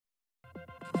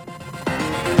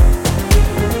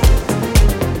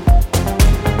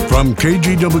From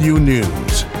KGW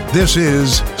News, this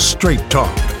is Straight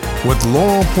Talk with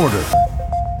Laurel Porter.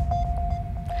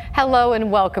 Hello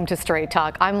and welcome to Straight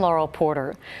Talk. I'm Laurel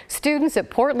Porter. Students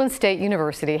at Portland State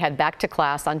University head back to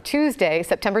class on Tuesday,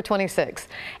 September 26th.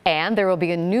 And there will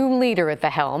be a new leader at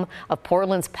the helm of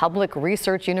Portland's public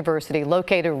research university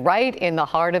located right in the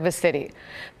heart of the city.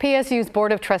 PSU's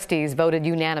Board of Trustees voted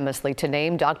unanimously to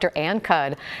name Dr. Ann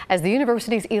Cudd as the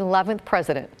university's 11th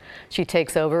president. She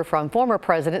takes over from former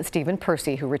President Stephen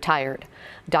Percy, who retired.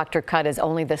 Dr. Cudd is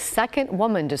only the second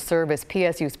woman to serve as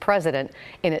PSU's president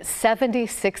in its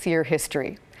 76-year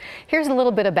history. Here's a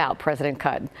little bit about President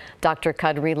Cudd. Dr.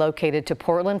 Cudd relocated to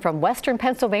Portland from Western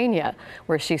Pennsylvania,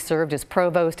 where she served as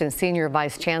provost and senior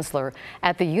vice chancellor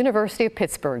at the University of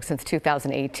Pittsburgh since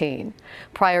 2018.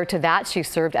 Prior to that, she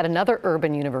served at another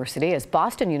urban university as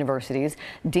Boston University's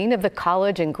Dean of the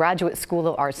College and Graduate School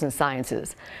of Arts and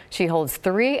Sciences. She holds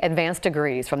 3 advanced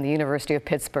degrees from the University of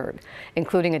Pittsburgh,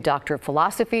 including a Doctor of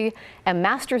Philosophy and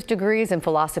master's degrees in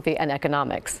philosophy and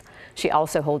economics. She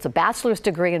also holds a bachelor's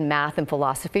degree in math and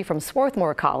philosophy from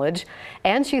Swarthmore College,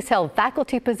 and she's held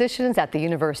faculty positions at the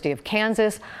University of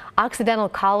Kansas, Occidental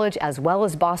College, as well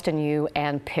as Boston U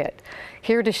and Pitt.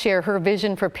 Here to share her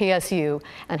vision for PSU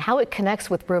and how it connects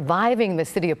with reviving the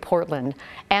city of Portland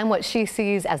and what she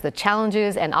sees as the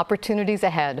challenges and opportunities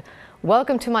ahead.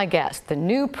 Welcome to my guest, the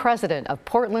new president of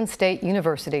Portland State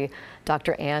University,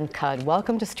 Dr. Ann Cudd.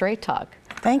 Welcome to Straight Talk.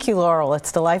 Thank you, Laurel.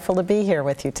 It's delightful to be here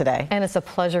with you today. And it's a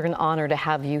pleasure and honor to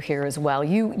have you here as well.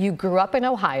 You grew up in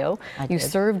Ohio. You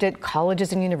served at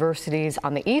colleges and universities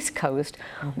on the East Coast.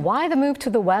 Mm-hmm. Why the move to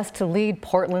the West to lead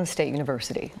Portland State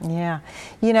University? Yeah,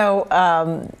 you know,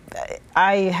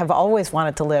 I have always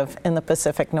wanted to live in the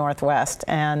Pacific Northwest,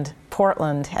 and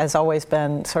Portland has always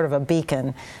been sort of a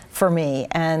beacon for me.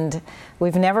 And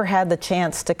we've never had the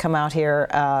chance to come out here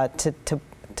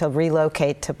to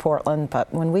relocate to Portland,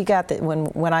 but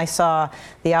when I saw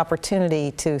the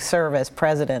opportunity to serve as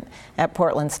president at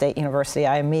Portland State University,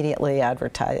 I immediately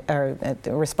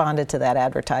responded to that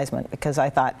advertisement because I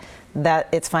thought that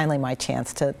it's finally my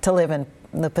chance to live in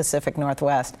the Pacific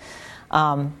Northwest.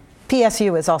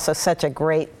 PSU is also such a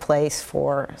great place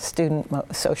for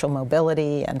student social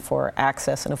mobility and for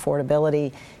access and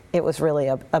affordability. It was really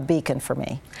a beacon for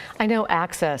me. I know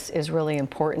access is really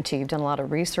important to you. You've done a lot of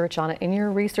research on it. In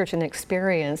your research and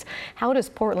experience, how does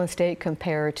Portland State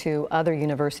compare to other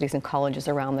universities and colleges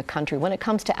around the country when it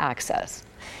comes to access?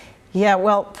 Yeah,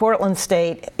 well, Portland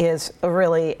State is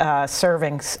really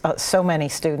serving so many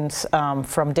students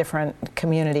from different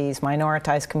communities,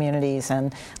 minoritized communities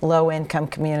and low-income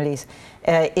communities.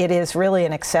 It is really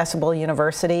an accessible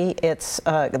university. It's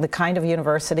the kind of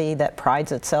university that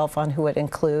prides itself on who it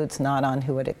includes, not on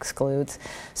who it excludes.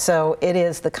 So it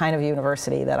is the kind of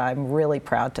university that I'm really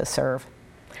proud to serve.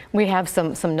 We have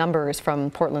some numbers from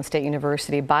Portland State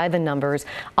University by the numbers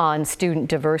on student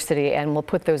diversity, and we'll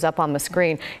put those up on the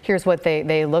screen. Here's what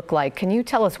they look like. Can you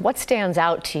tell us what stands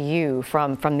out to you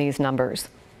from these numbers?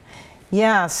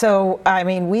 Yeah, so I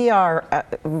mean, we are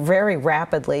very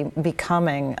rapidly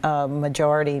becoming a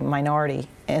minority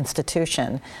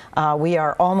institution. We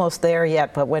are almost there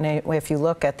yet, but if you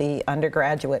look at the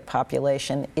undergraduate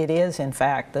population, it is, in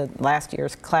fact, the last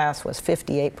year's class was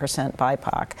 58%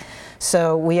 BIPOC.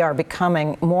 So we are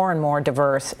becoming more and more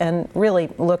diverse and really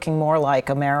looking more like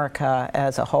America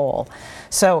as a whole.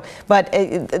 So, but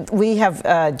we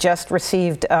have just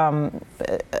received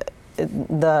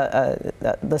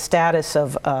the status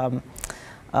of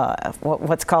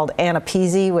what's called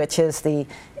ANAPISI, which is the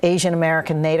Asian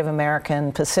American, Native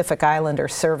American, Pacific Islander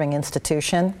Serving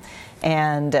Institution.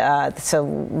 And so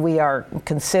we are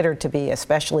considered to be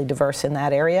especially diverse in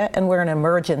that area, and we're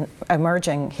an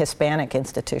emerging Hispanic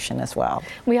institution as well.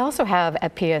 We also have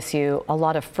at PSU a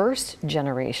lot of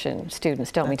first-generation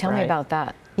students, don't we? Tell me about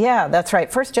that. Yeah, that's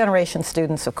right. First-generation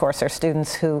students, of course, are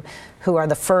students who are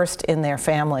the first in their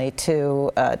family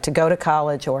to go to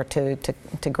college or to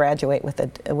graduate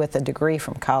with a degree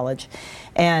from college.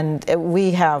 And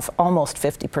we have almost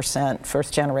 50%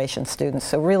 first-generation students.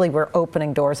 So really, we're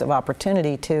opening doors of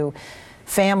opportunity to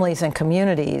families and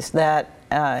communities that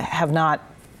have not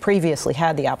previously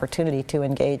had the opportunity to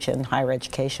engage in higher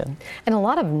education. And a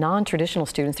lot of non-traditional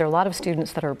students, there are a lot of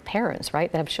students that are parents,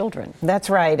 right, that have children. That's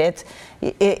right. It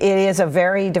is a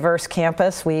very diverse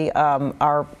campus. We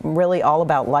are really all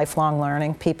about lifelong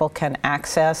learning. People can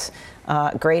access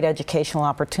great educational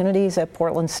opportunities at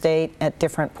Portland State at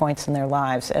different points in their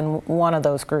lives, and one of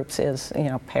those groups is,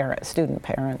 student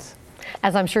parents.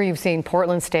 As I'm sure you've seen,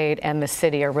 Portland State and the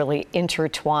city are really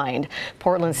intertwined.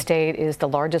 Portland State is the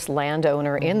largest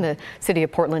landowner in the city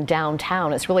of Portland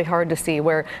downtown. It's really hard to see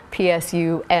where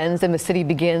PSU ends and the city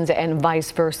begins and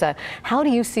vice versa. How do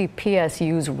you see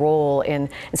PSU's role in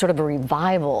sort of a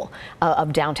revival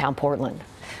of downtown Portland?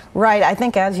 Right. I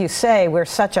think, as you say, we're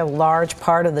such a large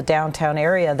part of the downtown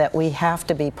area that we have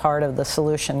to be part of the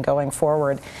solution going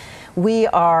forward. We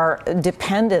are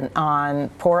dependent on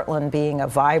Portland being a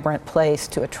vibrant place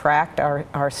to attract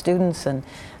our students and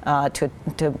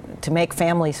to make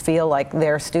families feel like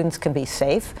their students can be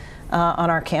safe on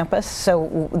our campus.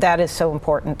 So that is so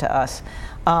important to us.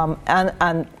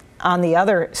 And on the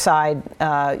other side,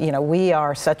 we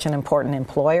are such an important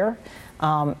employer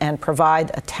and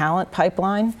provide a talent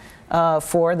pipeline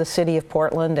for the city of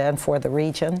Portland and for the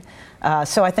region.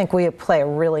 So I think we play a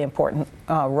really important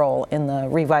role in the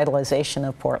revitalization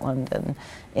of Portland and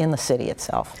in the city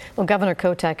itself. Well, Governor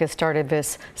Kotek has started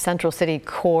this Central City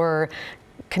Core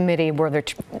committee where they're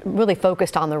really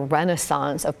focused on the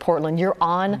renaissance of Portland. You're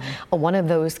on one of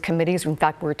those committees. In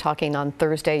fact, we're talking on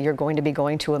Thursday, you're going to be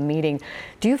going to a meeting.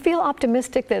 Do you feel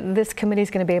optimistic that this committee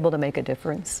is going to be able to make a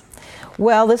difference?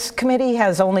 Well, this committee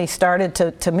has only started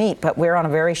to meet, but we're on a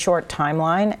very short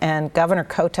timeline, and Governor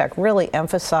Kotek really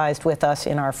emphasized with us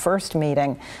in our first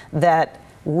meeting that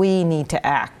we need to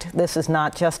act. This is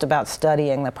not just about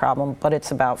studying the problem, but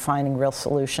it's about finding real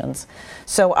solutions.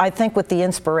 So I think with the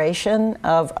inspiration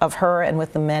of her and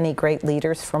with the many great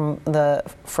leaders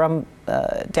from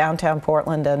downtown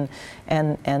Portland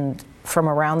and from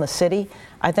around the city,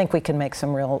 I think we can make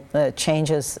some real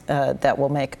changes that will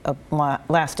make a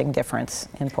lasting difference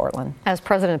in Portland. As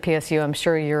president of PSU, I'm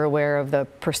sure you're aware of the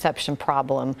perception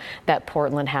problem that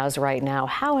Portland has right now.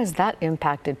 How has that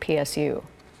impacted PSU?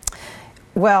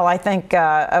 Well, I think,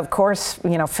 of course,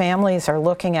 families are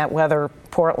looking at whether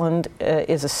Portland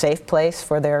is a safe place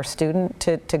for their student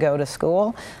to go to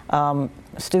school.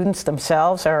 Students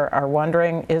themselves are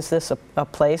wondering, is this a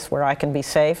place where I can be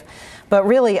safe? But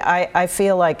really, I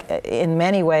feel like in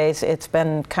many ways it's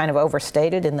been kind of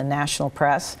overstated in the national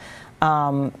press.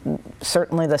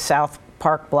 Certainly the South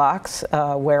Park blocks,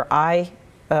 where I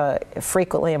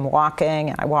frequently am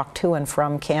walking. I walk to and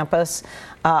from campus.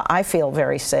 I feel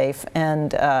very safe,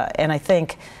 and I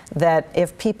think that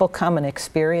if people come and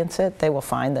experience it, they will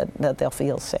find that they'll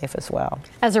feel safe as well.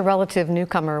 As a relative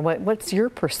newcomer, what's your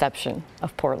perception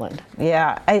of Portland?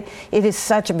 Yeah, it is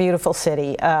such a beautiful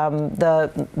city.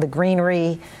 The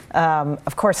greenery.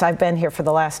 Of course, I've been here for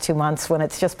the last 2 months when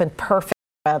it's just been perfect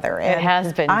weather. And it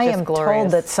has been I just am glorious.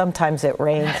 Told that sometimes it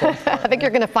rains. I think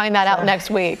you're going to find that out next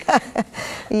week.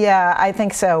 Yeah, I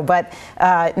think so. But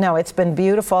no, it's been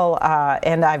beautiful,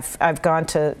 and I've gone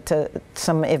to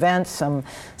some events,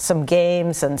 some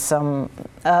games, and some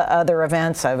other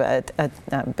events.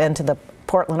 I've been to the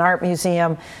Portland Art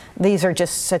Museum. These are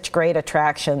just such great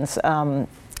attractions.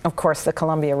 Of course, the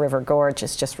Columbia River Gorge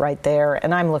is just right there,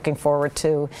 and I'm looking forward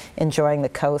to enjoying the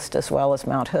coast as well as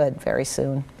Mount Hood very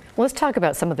soon. Let's talk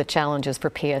about some of the challenges for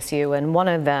PSU, and one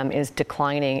of them is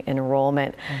declining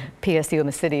enrollment. PSU and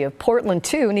the city of Portland,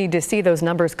 too, need to see those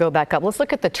numbers go back up. Let's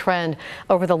look at the trend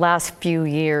over the last few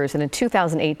years. And in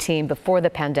 2018, before the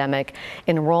pandemic,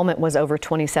 enrollment was over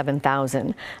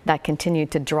 27,000. That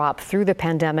continued to drop through the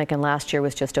pandemic, and last year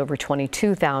was just over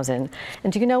 22,000.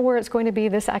 And do you know where it's going to be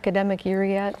this academic year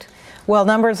yet? Well,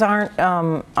 numbers aren't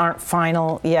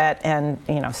final yet, and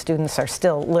students are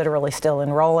literally still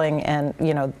enrolling,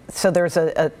 and so there's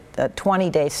a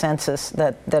 20-day census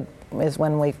that is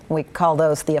when we call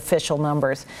those the official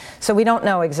numbers. So we don't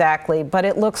know exactly, but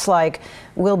it looks like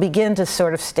we'll begin to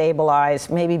sort of stabilize,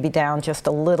 maybe be down just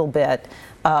a little bit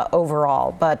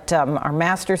overall. But our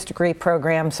master's degree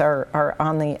programs are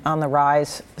on the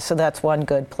rise, so that's one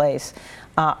good place.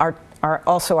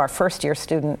 Our first-year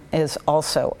student is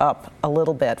also up a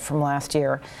little bit from last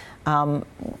year.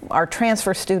 Our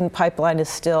transfer student pipeline is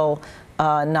still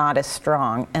not as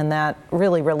strong, and that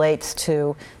really relates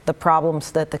to the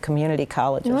problems that the community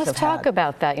colleges have had. Let's talk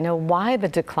about that. Why the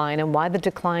decline, and why the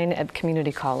decline at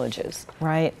community colleges?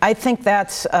 Right. I think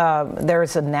there's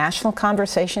a national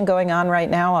conversation going on right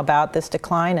now about this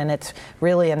decline, and it's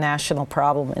really a national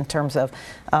problem in terms of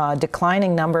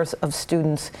declining numbers of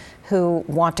students who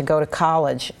want to go to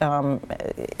college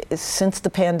since the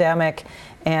pandemic,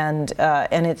 and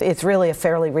it's really a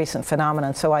fairly recent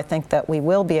phenomenon. So I think that we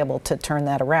will be able to turn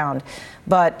that around.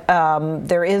 But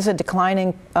there is a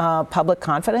declining public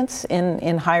confidence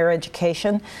in higher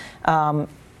education.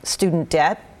 Student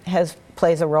debt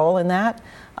plays a role in that.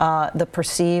 The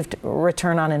perceived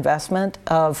return on investment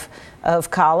of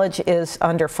college is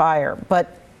under fire.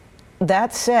 But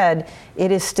that said,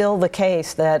 it is still the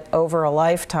case that over a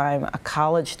lifetime, a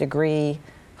college degree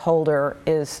holder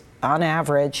is, on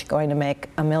average, going to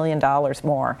make $1 million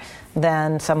more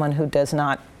than someone who does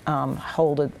not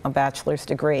hold a bachelor's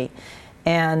degree.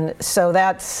 And so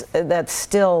that's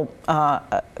still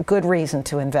a good reason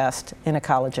to invest in a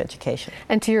college education.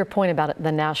 And to your point about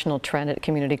the national trend at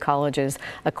community colleges,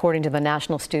 according to the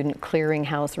National Student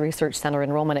Clearinghouse Research Center,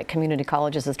 enrollment at community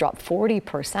colleges has dropped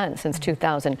 40% since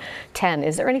 2010.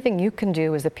 Is there anything you can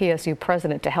do as the PSU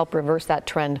president to help reverse that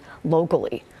trend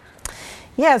locally?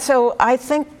 Yeah, so I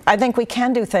think we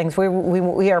can do things. We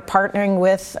are partnering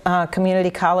with community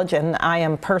college, and I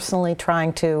am personally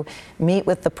trying to meet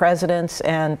with the presidents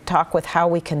and talk with how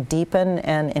we can deepen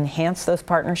and enhance those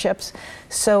partnerships.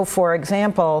 So, for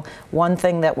example, one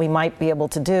thing that we might be able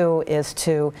to do is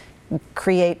to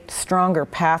create stronger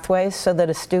pathways so that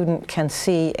a student can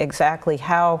see exactly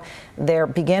how their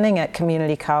beginning at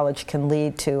community college can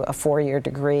lead to a 4-year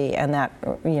degree, and that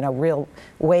real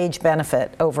wage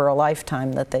benefit over a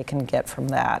lifetime that they can get from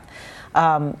that.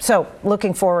 So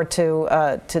looking forward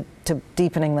to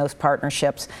deepening those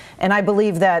partnerships. And I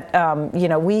believe that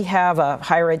we have a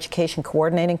higher education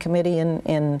coordinating committee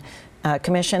in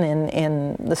commission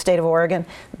in the state of Oregon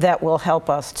that will help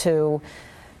us to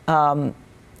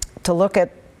look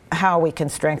at how we can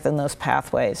strengthen those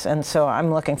pathways. And so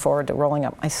I'm looking forward to rolling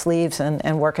up my sleeves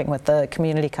and working with the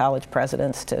community college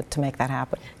presidents to make that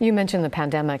happen. You mentioned the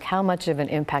pandemic. How much of an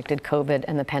impact did COVID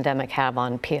and the pandemic have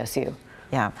on PSU?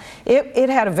 Yeah, it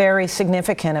had a very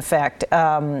significant effect.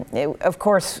 Of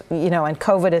course, and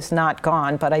COVID is not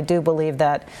gone, but I do believe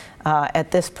that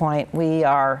at this point we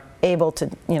are able to,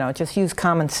 just use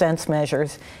common sense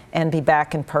measures and be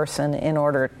back in person in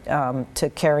order to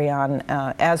carry on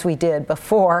as we did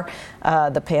before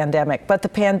the pandemic. But the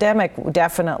pandemic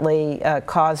definitely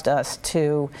caused us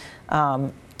to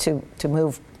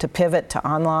move, to pivot to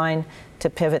online, to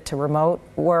pivot to remote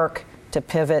work, to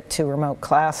pivot to remote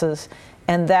classes.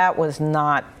 And that was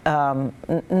not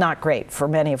great for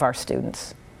many of our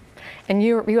students. And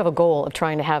you have a goal of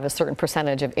trying to have a certain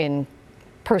percentage of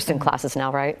in-person classes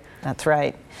now, right? That's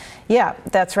right. Yeah,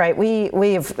 that's right.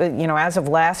 We have, as of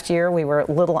last year, we were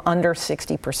a little under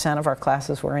 60% of our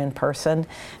classes were in person.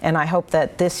 And I hope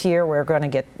that this year we're going to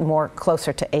get more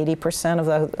closer to 80%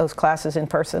 of those classes in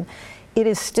person. It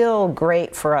is still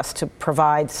great for us to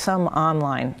provide some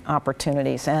online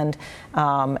opportunities, and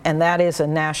that is a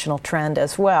national trend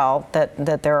as well,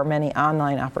 that there are many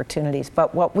online opportunities.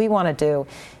 But what we want to do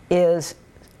is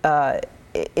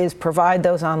provide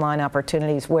those online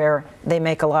opportunities where they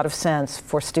make a lot of sense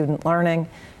for student learning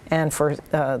and for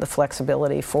the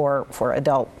flexibility for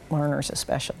adult learners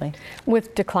especially.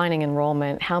 With declining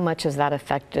enrollment, how much has that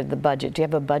affected the budget? Do you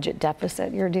have a budget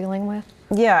deficit you're dealing with?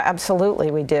 Yeah, absolutely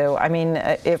we do. I mean,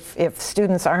 if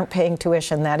students aren't paying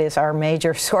tuition, that is our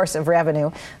major source of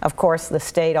revenue. Of course, the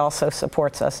state also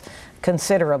supports us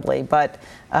considerably, but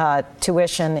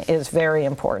tuition is very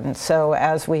important. So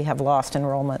as we have lost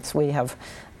enrollments, we have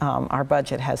our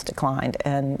budget has declined.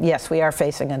 And yes, we are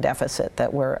facing a deficit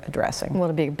that we're addressing. Well,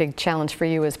 it'll be a big challenge for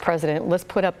you as president. Let's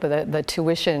put up the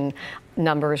tuition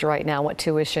numbers right now, what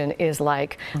tuition is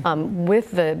like. With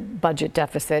the budget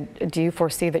deficit, do you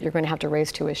foresee that you're going to have to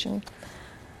raise tuition?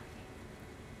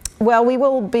 Well, we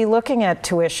will be looking at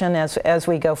tuition as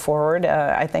we go forward.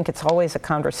 I think it's always a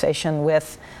conversation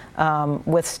with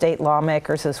state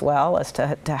lawmakers as well as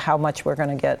to how much we're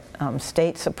going to get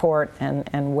state support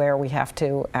and where we have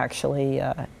to actually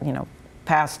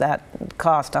pass that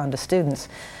cost on to students.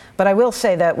 But I will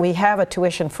say that we have a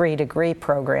tuition-free degree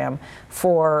program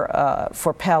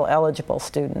for Pell eligible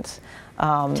students.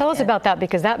 Tell us about that,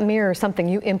 because that mirrors something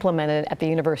you implemented at the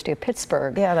University of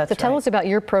Pittsburgh. Yeah, that's right. So tell us about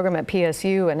your program at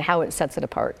PSU and how it sets it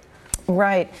apart.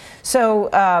 Right. So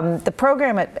the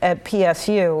program at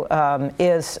PSU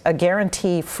is a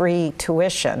guarantee-free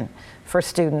tuition for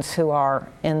students who are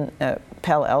in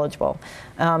Pell eligible.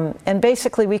 And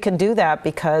basically we can do that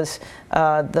because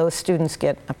those students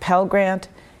get a Pell grant,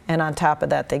 and on top of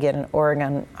that they get an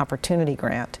Oregon Opportunity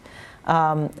Grant.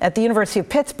 At the University of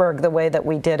Pittsburgh, the way that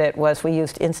we did it was we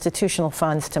used institutional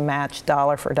funds to match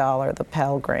dollar for dollar the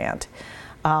Pell grant.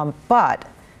 But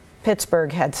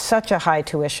Pittsburgh had such a high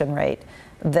tuition rate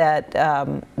that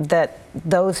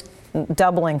those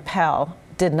doubling Pell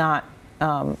did not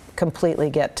completely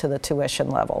get to the tuition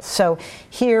level. So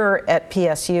here at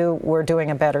PSU, we're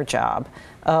doing a better job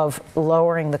of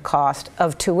lowering the cost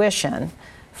of tuition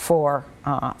for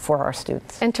our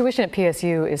students. And tuition at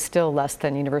PSU is still less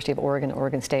than University of Oregon,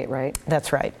 Oregon State, right?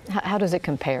 That's right. How does it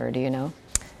compare, do you know?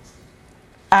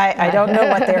 I don't know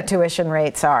what their tuition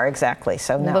rates are exactly,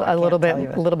 so no, a little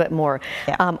bit more.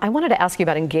 Yeah. I wanted to ask you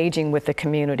about engaging with the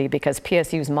community, because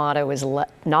PSU's motto is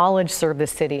 "Let knowledge serve the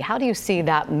city." How do you see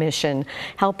that mission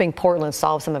helping Portland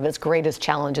solve some of its greatest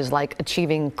challenges, like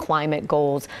achieving climate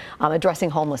goals, addressing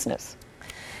homelessness?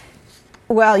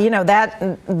 Well, you know,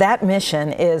 that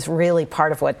mission is really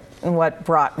part of what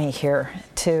brought me here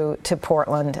to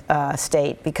Portland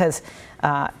State, because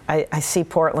I see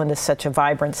Portland as such a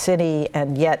vibrant city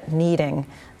and yet needing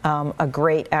a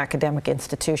great academic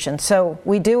institution. So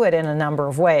we do it in a number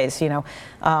of ways. You know,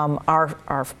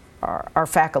 our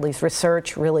faculty's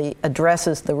research really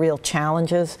addresses the real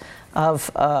challenges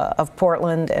of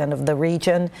Portland and of the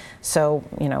region. So,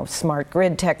 you know, smart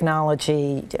grid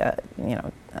technology,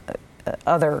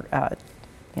 other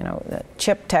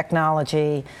chip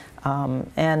technology,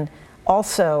 and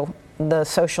also the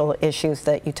social issues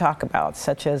that you talk about,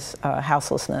 such as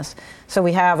houselessness. So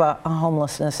we have a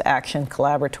homelessness action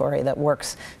collaboratory that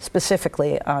works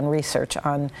specifically on research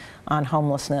on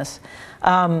homelessness.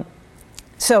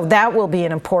 So that will be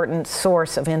an important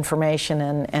source of information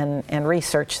and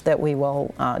research that we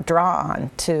will draw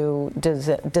on to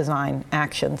design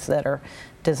actions that are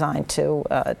designed to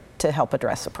help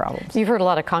address the problems. You've heard a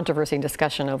lot of controversy and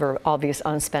discussion over all these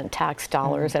unspent tax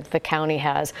dollars that the county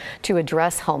has to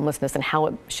address homelessness and how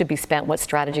it should be spent, what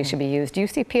strategies should be used. Do you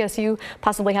see PSU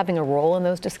possibly having a role in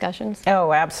those discussions?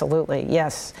 Oh, absolutely,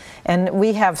 yes. And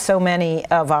we have so many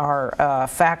of our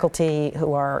faculty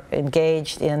who are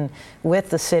engaged with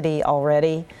the city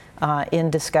already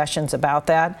in discussions about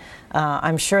that.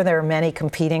 I'm sure there are many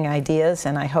competing ideas,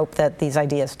 and I hope that these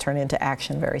ideas turn into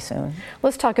action very soon.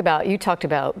 Let's talk about, you talked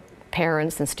about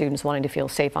parents and students wanting to feel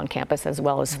safe on campus, as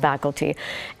well as faculty.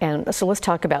 And so let's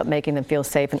talk about making them feel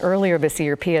safe. And earlier this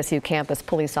year, PSU campus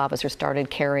police officers started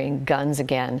carrying guns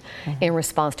again in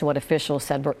response to what officials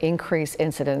said were increased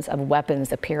incidents of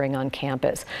weapons appearing on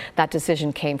campus. That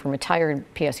decision came from retired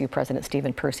PSU President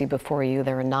Stephen Percy before you.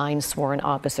 There are 9 sworn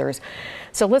officers.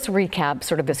 So let's recap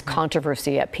sort of this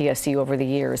controversy at PSU over the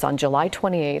years. On July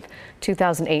 28th,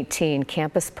 2018,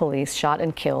 campus police shot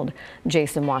and killed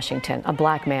Jason Washington, a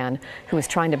black man who was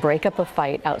trying to break up a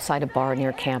fight outside a bar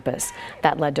near campus.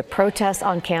 That led to protests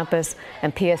on campus,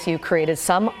 and PSU created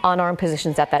some unarmed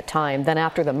positions at that time. Then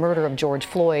after the murder of George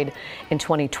Floyd in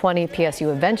 2020,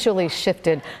 PSU eventually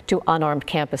shifted to unarmed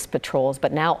campus patrols,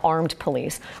 but now armed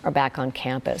police are back on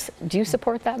campus. Do you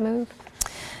support that move?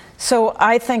 So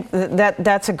I think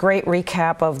that's a great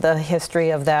recap of the history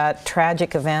of that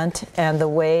tragic event and the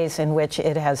ways in which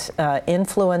it has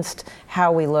influenced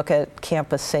how we look at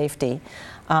campus safety.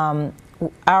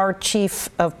 Our chief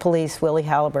of police, Willie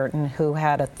Halliburton, who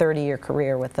had a 30-year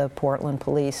career with the Portland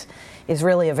Police, is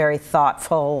really a very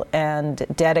thoughtful and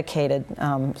dedicated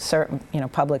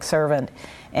public servant,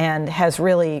 and has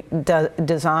really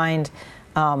designed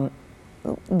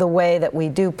the way that we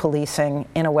do policing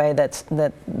in a way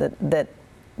that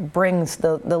brings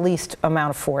the least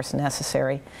amount of force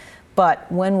necessary. But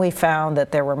when we found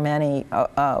that there were many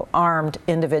armed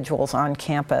individuals on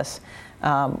campus,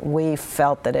 we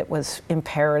felt that it was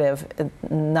imperative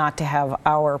not to have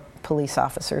our police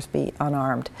officers be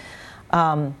unarmed.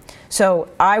 So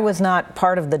I was not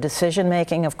part of the decision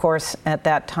making, of course, at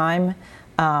that time.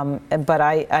 But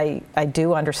I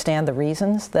do understand the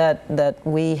reasons that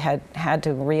we had to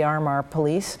rearm our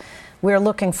police. We're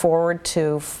looking forward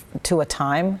to a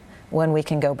time when we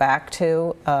can go back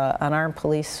to an armed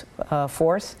police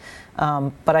force,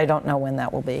 but I don't know when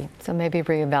that will be. So maybe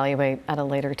reevaluate at a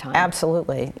later time.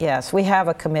 Absolutely, yes. We have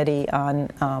a committee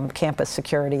on campus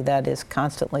security that is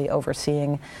constantly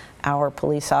overseeing our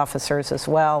police officers as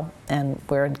well, and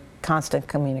we're in constant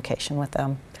communication with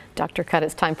them. Dr. Cudd,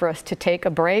 it's time for us to take a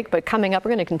break, but coming up, we're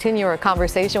going to continue our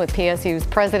conversation with PSU's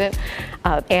president,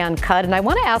 Ann Cudd, and I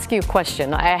want to ask you a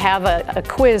question. I have a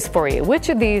quiz for you. Which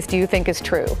of these do you think is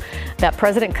true? That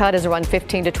President Cudd has run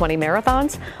 15 to 20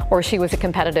 marathons, or she was a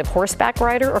competitive horseback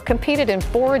rider, or competed in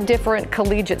 4 different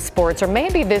collegiate sports, or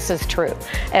maybe this is true.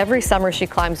 Every summer she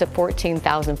climbs a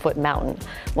 14,000-foot mountain.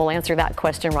 We'll answer that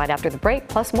question right after the break,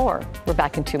 plus more. We're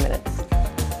back in 2 minutes.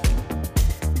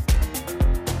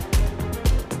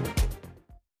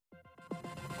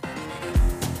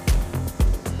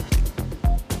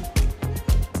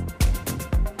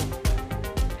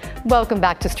 Welcome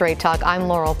back to Straight Talk. I'm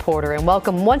Laurel Porter, and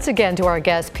welcome once again to our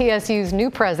guest, PSU's new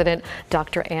president,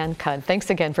 Dr. Ann Cudd. Thanks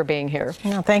again for being here.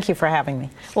 No, thank you for having me.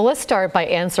 Well, let's start by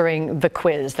answering the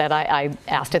quiz that I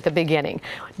asked at the beginning.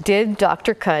 Did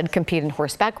Dr. Cudd compete in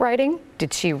horseback riding?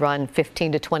 Did she run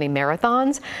 15 to 20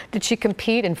 marathons? Did she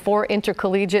compete in 4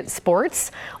 intercollegiate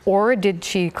sports? Or did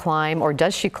she climb, or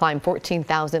does she climb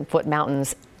 14,000-foot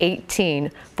mountains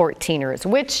 18 14ers.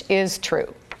 Which is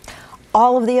true?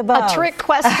 All of the above. A trick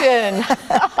question.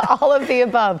 All of the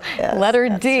above. Yes, Letter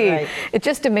D. right. It's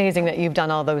just amazing that you've done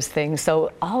all those things.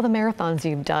 So all the marathons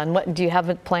you've done, what do you have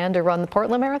a plan to run the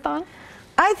Portland Marathon?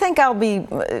 I think I'll be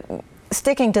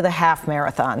sticking to the half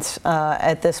marathons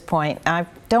at this point. I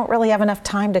don't really have enough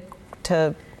time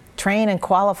to train and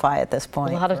qualify at this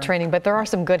point. A lot of training, but there are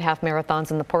some good half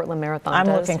marathons, and the Portland Marathon I'm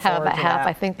does looking have forward a to half, that.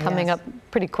 I think, coming Yes. up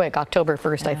pretty quick, October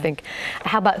 1st, I think.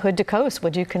 How about Hood to Coast?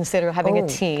 Would you consider having a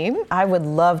team? I would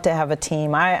love to have a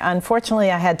team.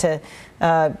 Unfortunately, I had to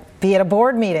be at a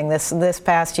board meeting this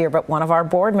past year, but one of our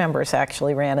board members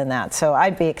actually ran in that. So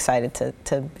I'd be excited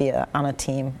to be on a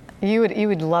team. You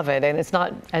would love it, and it's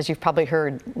not, as you've probably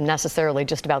heard, necessarily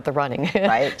just about the running.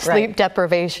 Right, Sleep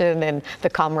deprivation and the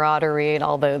camaraderie and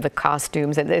all the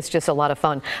costumes. It's just a lot of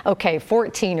fun. Okay,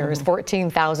 14ers,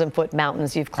 14,000-foot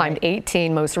mountains. You've climbed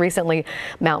 18, most recently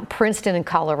Mount Princeton in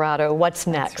Colorado. What's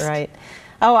next? That's right.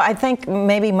 Oh, I think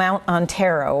maybe Mount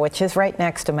Ontario, which is right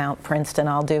next to Mount Princeton,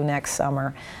 I'll do next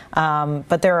summer.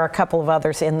 But there are a couple of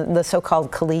others in the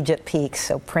so-called collegiate peaks,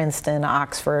 so Princeton,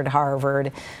 Oxford,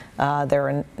 Harvard. There are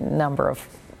a number of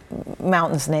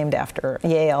mountains named after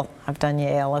Yale. I've done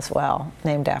Yale as well,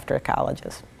 named after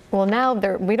colleges. Well, now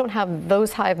we don't have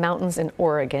those high mountains in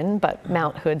Oregon, but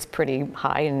Mount Hood's pretty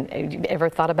high. And have you ever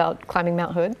thought about climbing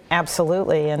Mount Hood?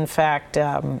 Absolutely. In fact,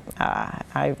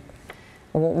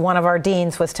 one of our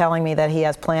deans was telling me that he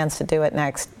has plans to do it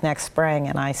next spring,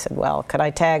 and I said, well, could I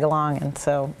tag along? And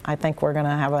so I think we're going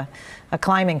to have a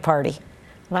climbing party.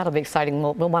 Well, that'll be exciting.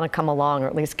 We'll want to come along, or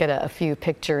at least get a few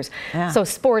pictures. Yeah. So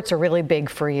sports are really big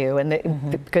for you, and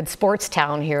the good sports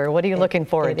town here. What are you looking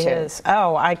forward to? It is.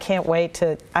 Oh, I can't wait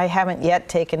to. I haven't yet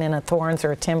taken in a Thorns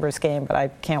or a Timbers game, but I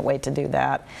can't wait to do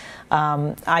that.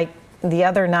 The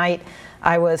other night,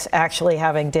 I was actually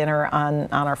having dinner on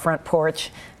our front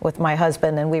porch with my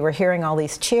husband, and we were hearing all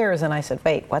these cheers, and I said,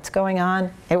 wait, what's going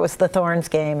on? It was the Thorns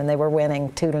game, and they were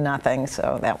winning 2-0,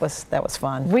 so that was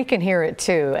fun. We can hear it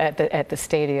too at the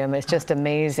stadium. It's just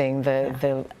amazing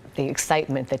the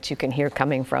excitement that you can hear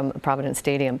coming from Providence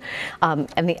Stadium.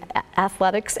 And the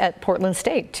athletics at Portland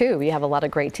State too. You have a lot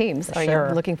of great teams. Are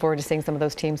you looking forward to seeing some of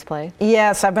those teams play?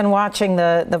 Yes, I've been watching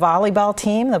the volleyball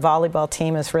team. The volleyball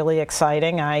team is really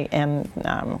exciting. I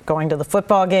am going to the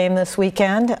football game this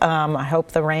weekend. I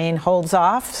hope the rain holds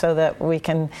off so that we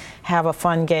can have a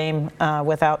fun game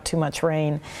without too much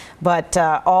rain. But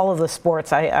all of the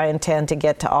sports, I intend to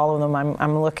get to all of them.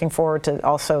 I'm looking forward to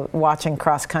also watching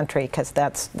cross country, because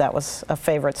that was a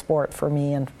favorite sport for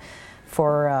me and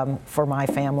for my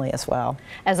family as well.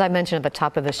 As I mentioned at the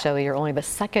top of the show, you're only the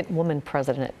second woman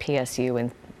president at PSU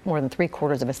in more than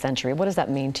 3/4 of a century. What does that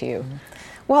mean to you?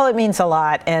 Well, it means a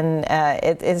lot, and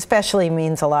it especially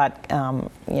means a lot,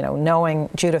 knowing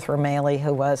Judith Romali,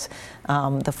 who was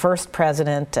the first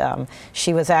president.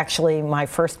 She was actually my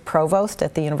first provost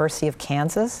at the University of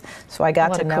Kansas, so I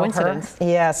got to know her.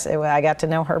 Yes, I got to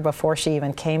know her before she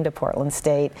even came to Portland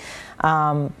State.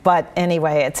 But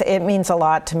anyway, it means a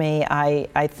lot to me.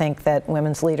 I think that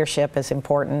women's leadership is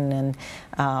important,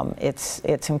 and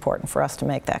it's important for us to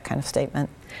make that kind of statement.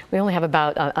 We only have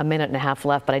about a minute and a half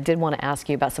left, but I did want to ask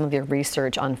you about some of your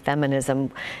research on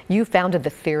feminism. You founded the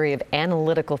theory of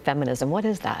analytical feminism. What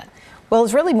is that? Well,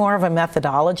 it's really more of a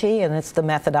methodology, and it's the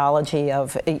methodology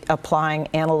of applying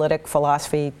analytic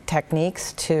philosophy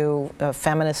techniques to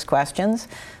feminist questions.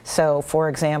 So, for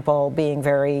example, being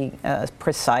very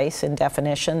precise in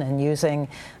definition and using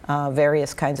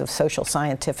various kinds of social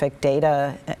scientific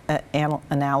data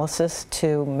analysis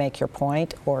to make your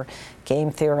point, or game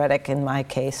theoretic, in my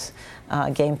case,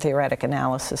 game theoretic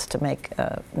analysis to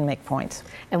make points.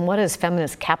 And what is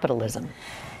feminist capitalism?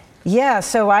 Yeah,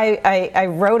 so I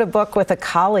wrote a book with a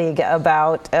colleague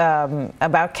about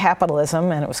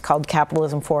capitalism, and it was called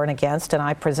Capitalism For and Against, and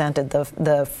I presented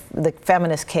the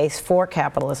feminist case for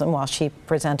capitalism while she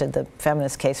presented the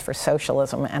feminist case for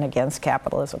socialism and against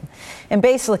capitalism. And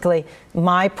basically,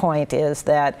 my point is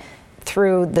that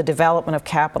through the development of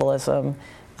capitalism,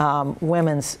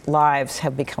 women's lives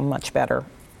have become much better.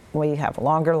 We have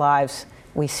longer lives.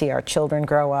 We see our children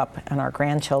grow up and our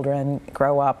grandchildren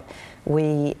grow up.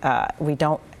 We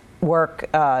don't work,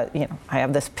 I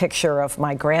have this picture of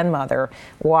my grandmother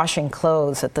washing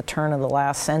clothes at the turn of the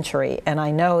last century, and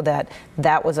I know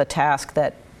that was a task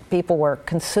that people were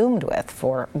consumed with,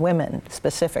 for women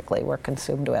specifically were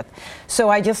consumed with. So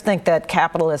I just think that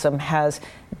capitalism has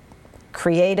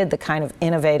created the kind of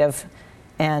innovative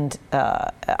and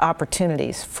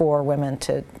opportunities for women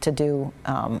to do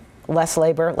less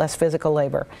labor, less physical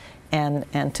labor,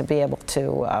 and to be able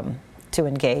to to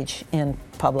engage in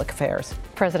public affairs.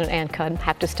 President Ann Cunn,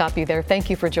 have to stop you there. Thank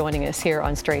you for joining us here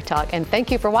on Straight Talk, and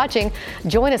thank you for watching.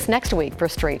 Join us next week for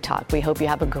Straight Talk. We hope you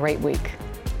have a great week.